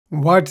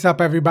What's up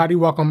everybody,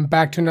 welcome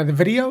back to another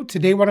video.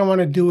 Today what I want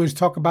to do is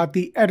talk about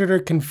the editor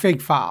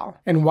config file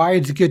and why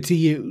it's good to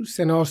use,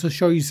 and also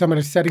show you some of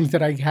the settings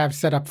that I have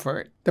set up for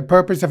it. The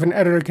purpose of an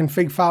editor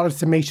config file is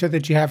to make sure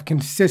that you have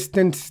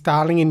consistent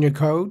styling in your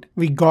code,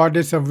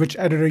 regardless of which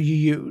editor you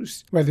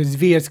use, whether it's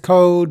VS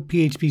Code,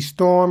 PHP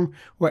Storm,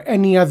 or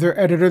any other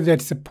editor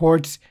that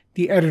supports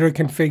the editor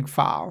config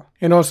file,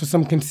 and also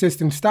some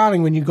consistent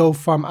styling when you go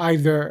from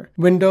either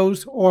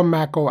Windows or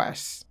Mac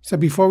OS. So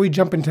before we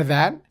jump into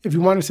that, if you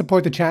want to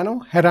support the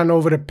channel, head on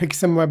over to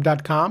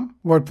pixumweb.com,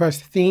 WordPress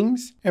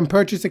themes, and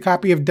purchase a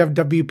copy of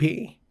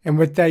DevWP. And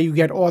with that, you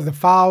get all the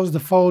files, the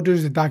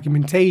folders, the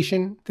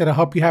documentation that'll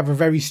help you have a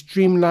very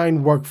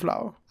streamlined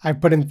workflow. I've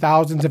put in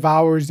thousands of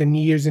hours and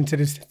years into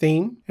this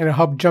theme, and it'll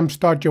help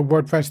jumpstart your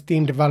WordPress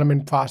theme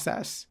development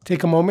process.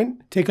 Take a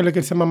moment, take a look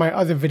at some of my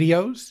other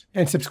videos,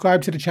 and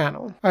subscribe to the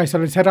channel. All right, so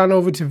let's head on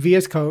over to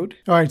VS Code.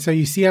 All right, so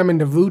you see I'm in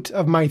the root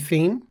of my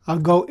theme. I'll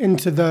go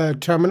into the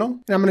terminal,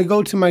 and I'm going to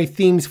go to my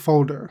themes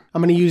folder.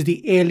 I'm going to use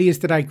the alias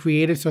that I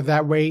created, so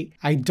that way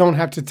I don't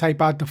have to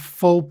type out the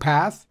full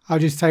path. I'll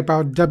just type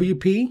out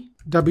WP,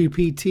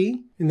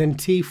 WPT, and then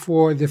T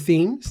for the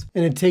themes,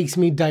 and it takes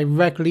me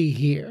directly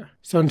here.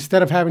 So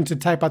instead of having to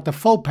type out the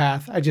full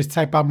path, I just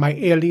type out my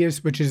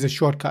alias, which is a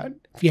shortcut.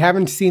 If you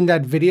haven't seen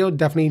that video,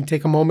 definitely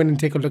take a moment and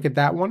take a look at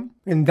that one.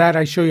 In that,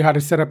 I show you how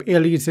to set up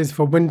aliases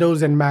for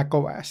Windows and Mac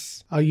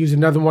OS. I'll use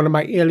another one of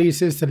my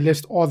aliases to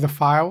list all the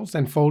files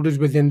and folders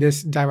within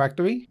this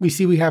directory. We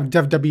see we have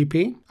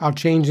DevWP. I'll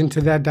change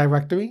into that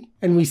directory.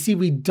 And we see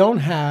we don't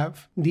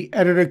have the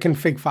editor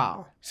config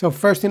file. So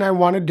first thing I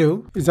want to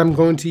do is I'm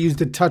going to use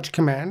the touch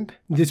command.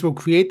 This will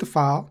create the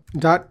file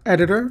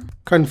 .editor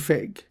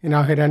config, and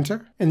I'll hit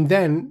enter. And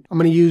then I'm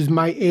going to use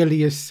my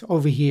alias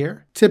over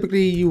here.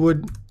 Typically you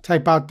would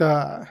type out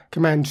the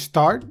command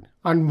start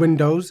on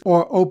Windows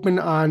or open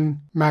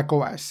on Mac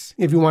OS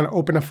if you want to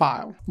open a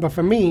file. But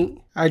for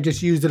me, I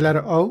just use the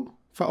letter O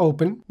for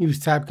open, use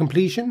tab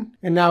completion,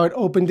 and now it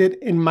opened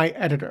it in my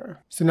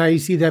editor. So now you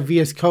see that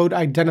VS Code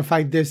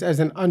identified this as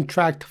an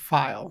untracked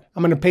file.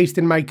 I'm going to paste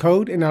in my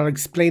code and I'll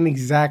explain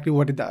exactly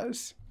what it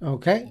does.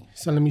 Okay,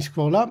 so let me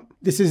scroll up.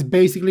 This is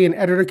basically an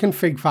editor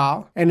config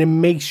file, and it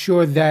makes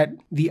sure that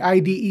the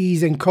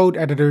IDEs and code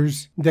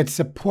editors that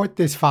support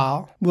this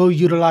file will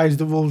utilize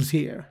the rules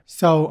here.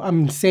 So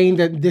I'm saying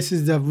that this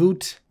is the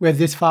root where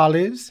this file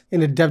is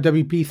in the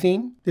DevWP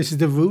theme. This is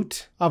the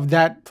root of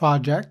that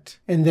project.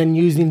 And then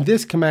using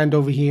this command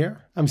over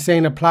here, I'm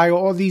saying apply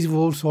all these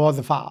rules to all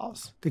the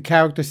files. The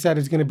character set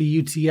is going to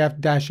be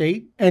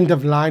UTF-8. End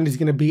of line is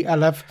going to be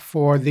LF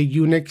for the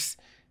Unix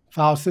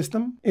file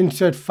system.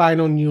 Insert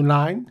final new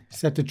line,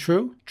 set to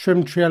true.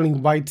 Trim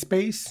trailing white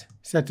space,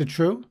 set to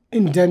true.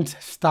 Indent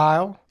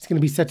style is going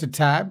to be set to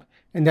tab,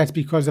 and that's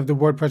because of the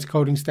WordPress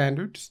coding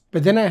standards.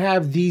 But then I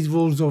have these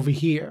rules over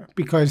here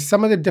because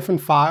some of the different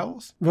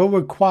files will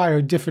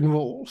require different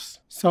rules.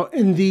 So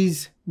in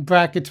these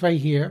brackets right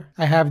here,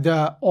 I have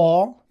the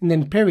all and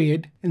then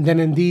period. And then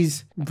in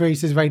these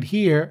braces right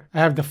here, I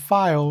have the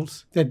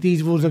files that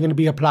these rules are going to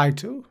be applied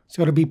to.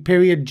 So it'll be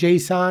period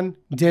JSON,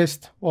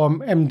 dist, or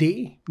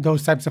MD,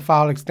 those types of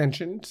file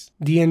extensions.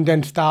 The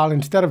indent style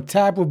instead of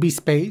tab will be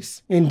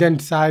space.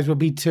 Indent size will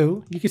be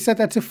 2. You can set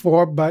that to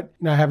 4, but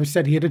I have it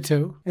set here to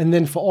 2. And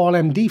then for all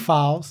MD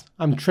files,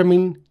 I'm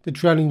trimming the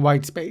trailing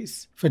white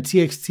space. For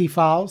TXT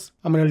files,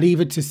 I'm going to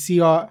leave it to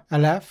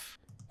CRLF.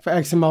 For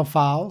XML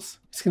files,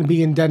 it's going to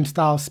be indent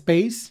style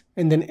space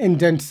and then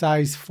indent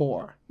size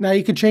 4. Now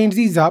you could change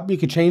these up, you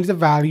could change the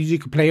values, you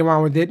could play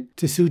around with it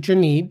to suit your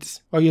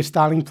needs or your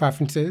styling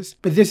preferences.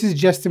 But this is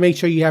just to make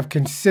sure you have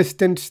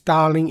consistent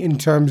styling in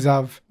terms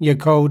of your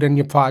code and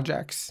your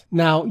projects.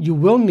 Now you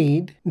will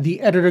need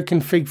the editor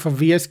config for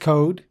VS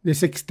Code,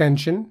 this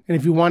extension. And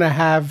if you want to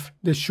have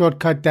the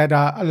shortcut that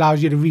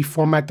allows you to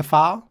reformat the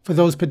file, for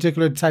those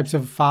particular types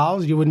of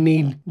files, you would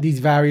need these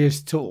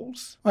various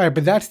tools. All right,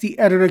 but that's the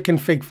editor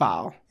config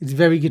file. It's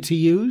very good to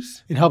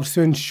use. It helps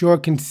to ensure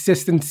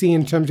consistency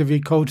in terms of your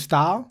code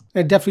style.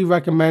 I definitely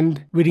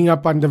recommend reading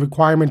up on the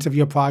requirements of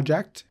your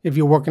project. If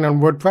you're working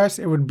on WordPress,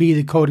 it would be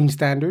the coding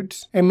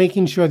standards and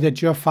making sure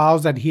that your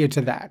files adhere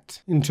to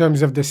that in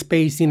terms of the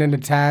spacing and the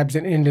tabs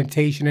and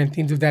indentation and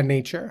things of that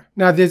nature.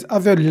 Now there's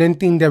other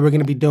linting that we're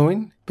going to be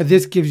doing, but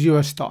this gives you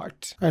a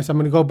start. All right, so I'm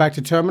going to go back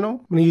to terminal.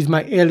 I'm going to use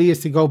my alias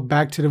to go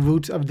back to the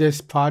roots of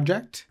this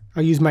project.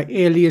 I'll use my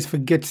alias for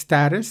get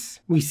status.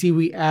 We see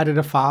we added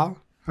a file.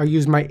 I'll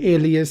use my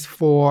alias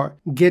for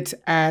git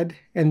add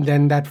and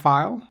then that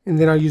file. And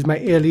then I'll use my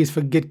alias for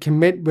git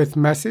commit with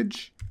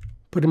message.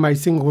 Put in my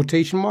single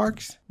quotation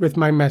marks with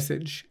my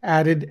message.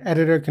 Added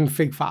editor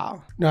config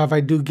file. Now if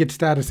I do git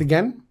status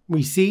again,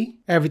 we see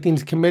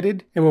everything's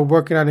committed and we're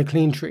working on a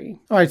clean tree.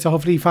 All right, so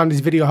hopefully you found this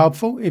video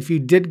helpful. If you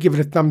did, give it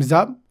a thumbs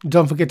up.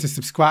 Don't forget to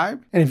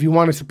subscribe. And if you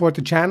want to support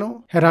the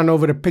channel, head on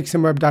over to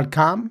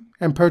pixumweb.com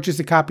and purchase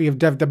a copy of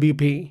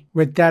DevWP.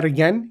 With that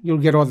again, you'll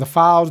get all the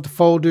files, the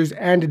folders,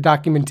 and the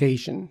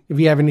documentation. If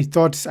you have any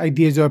thoughts,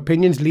 ideas, or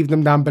opinions, leave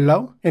them down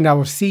below. And I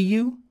will see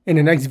you in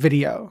the next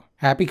video.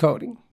 Happy coding.